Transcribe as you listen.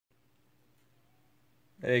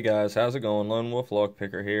Hey guys, how's it going? Lone Wolf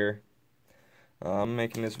Lockpicker here. I'm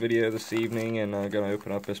making this video this evening and I'm going to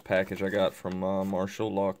open up this package I got from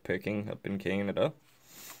Marshall Lockpicking up in Canada.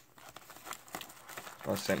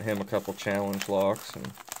 I sent him a couple challenge locks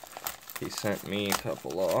and he sent me a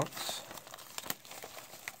couple locks.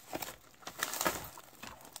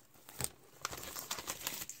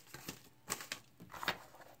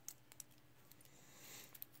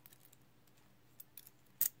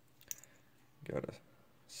 Got a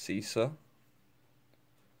CISA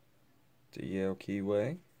DL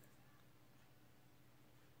keyway.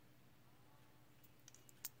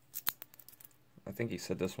 I think he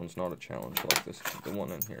said this one's not a challenge lock. The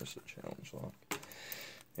one in here is a challenge lock.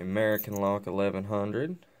 American Lock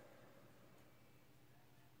 1100.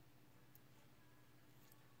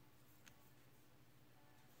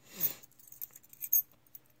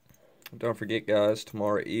 Don't forget guys,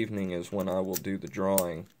 tomorrow evening is when I will do the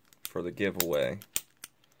drawing for the giveaway.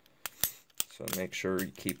 So make sure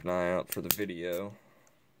you keep an eye out for the video.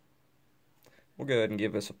 We'll go ahead and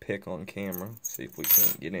give us a pick on camera, see if we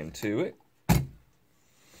can't get into it.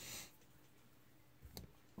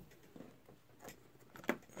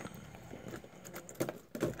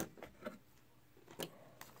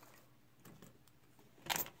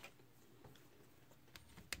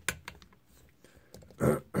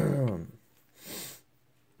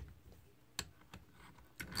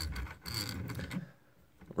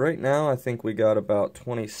 Right now, I think we got about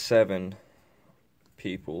 27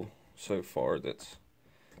 people so far that's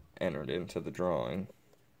entered into the drawing.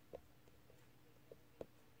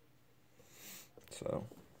 So,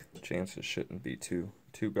 chances shouldn't be too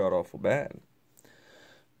god-awful bad.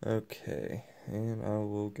 Okay, and I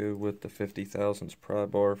will go with the 50,000s pry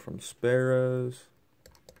bar from Sparrows.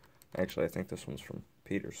 Actually, I think this one's from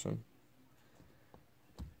Peterson.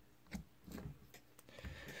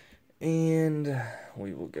 And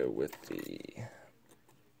we will go with the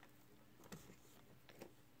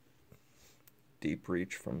Deep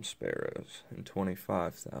Reach from Sparrows in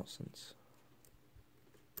 25,000s.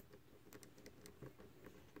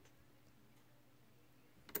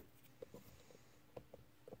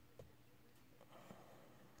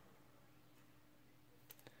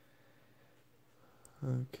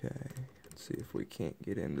 Okay, let's see if we can't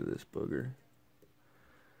get into this booger.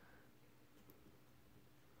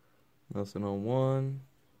 Nothing on 1,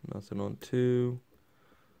 nothing on 2,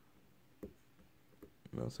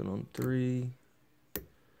 nothing on 3, a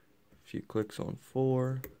few clicks on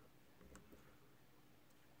 4,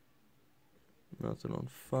 nothing on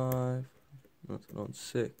 5, nothing on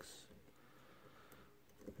 6,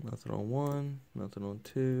 nothing on 1, nothing on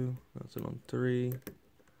 2, nothing on 3, a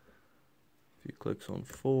few clicks on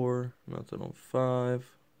 4, nothing on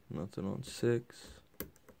 5, nothing on 6.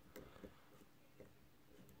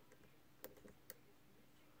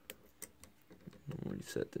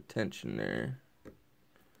 Reset the tension there. A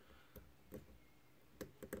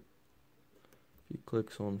few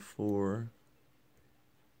clicks on 4.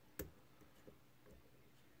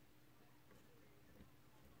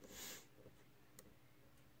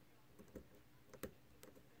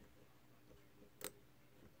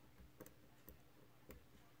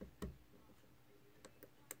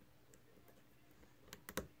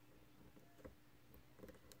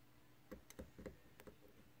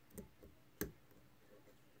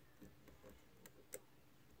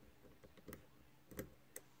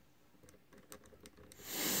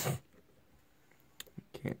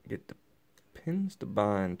 Can't get the pins to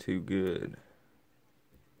bind too good.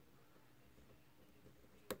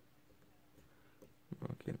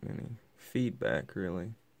 Not getting any feedback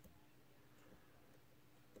really.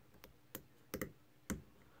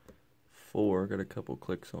 4, got a couple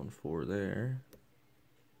clicks on 4 there.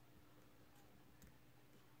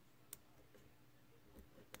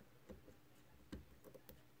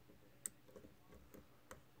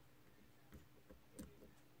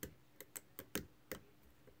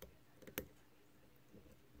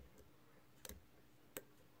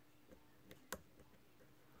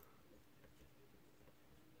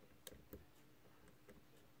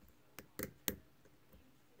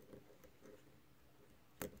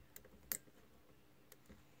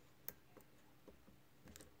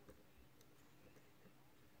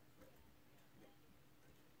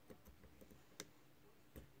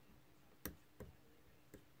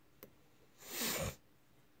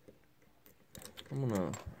 I'm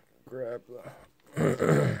gonna grab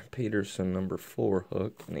the Peterson number 4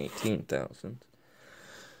 hook in 18,000.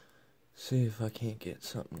 See if I can't get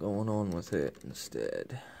something going on with it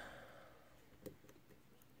instead.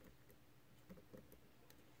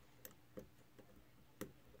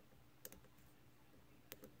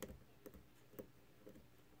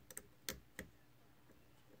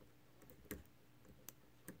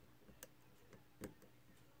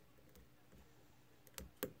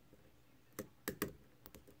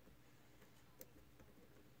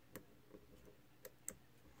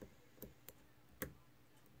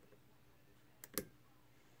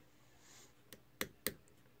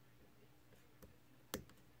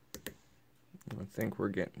 think we're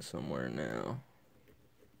getting somewhere now.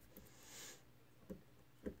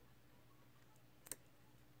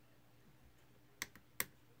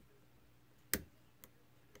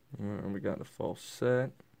 We got a false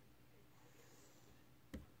set.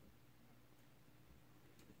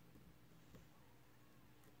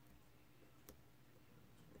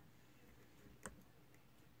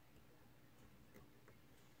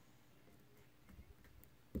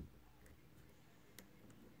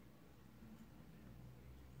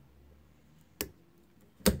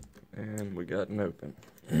 And we got an open.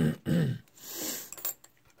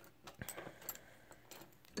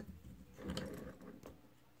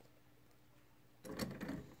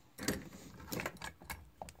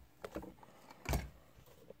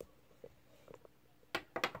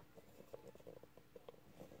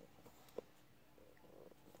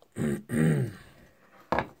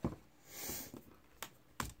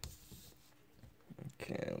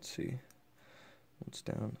 Okay, let's see. What's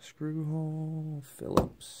down the screw hole?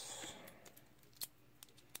 Phillips.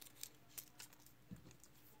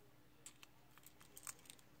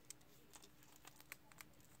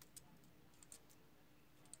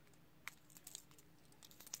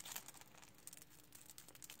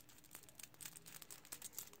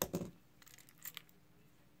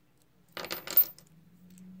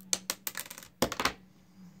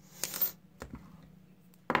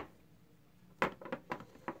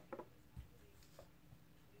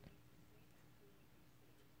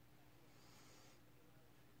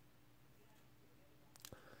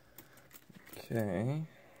 Okay,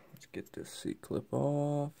 let's get this C-clip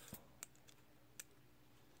off.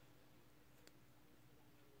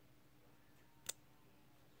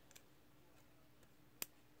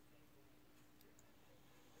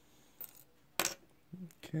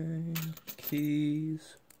 Okay,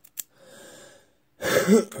 keys.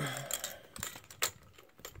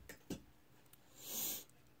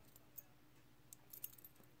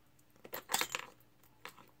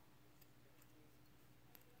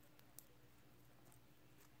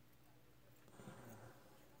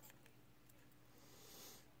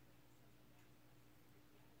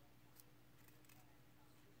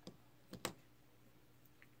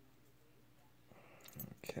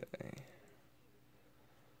 Okay.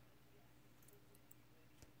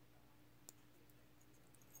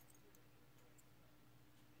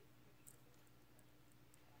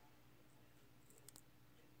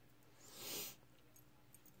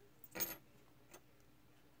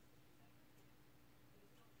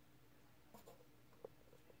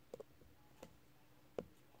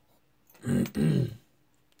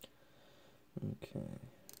 Okay.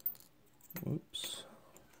 Whoops.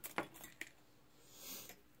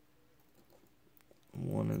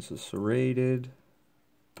 One is a serrated,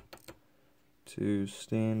 2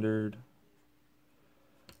 standard,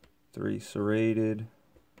 3 serrated,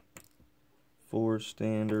 4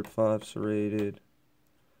 standard, 5 serrated.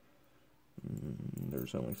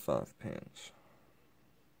 There's only 5 pins.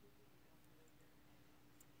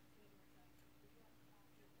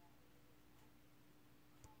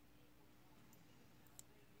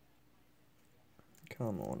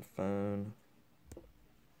 Come on, phone.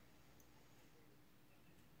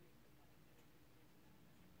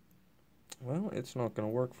 Well, it's not going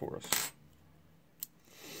to work for us.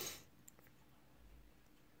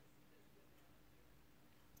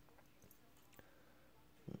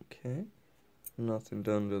 Okay. Nothing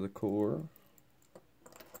done to the core.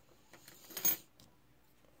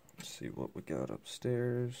 Let's see what we got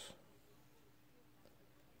upstairs.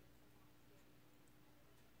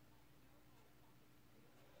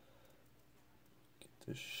 Get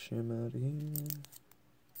this shim out of here.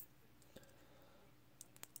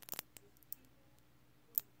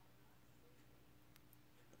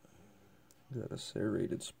 Got a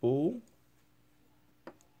serrated spool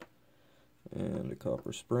and a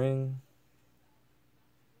copper spring.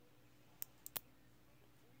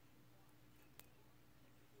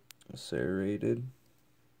 A serrated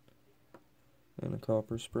and a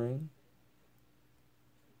copper spring.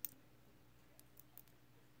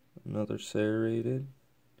 Another serrated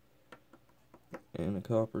and a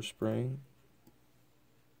copper spring.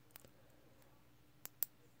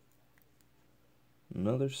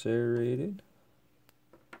 Another serrated.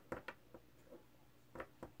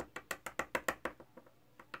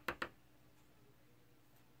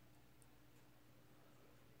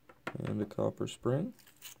 And a copper spring.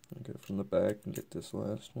 I'll go from the back and get this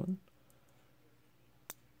last one.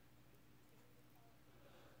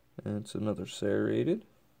 And it's another serrated.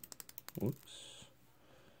 Whoops.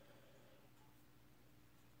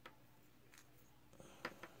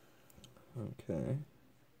 Okay.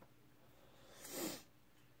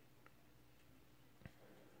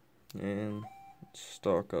 And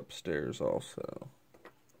stock upstairs also.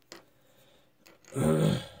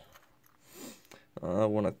 I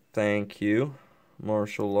want to thank you,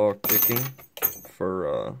 Marshall Lock Picking,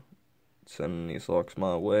 for sending these locks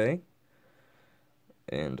my way.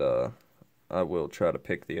 And I will try to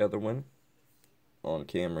pick the other one on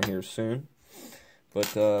camera here soon.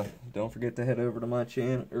 But don't forget to head over to my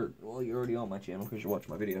channel, or well, you're already on my channel because you're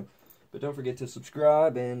watching my video. But don't forget to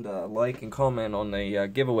subscribe and like and comment on the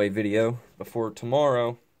giveaway video before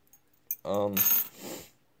tomorrow.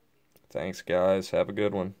 Thanks, guys. Have a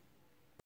good one.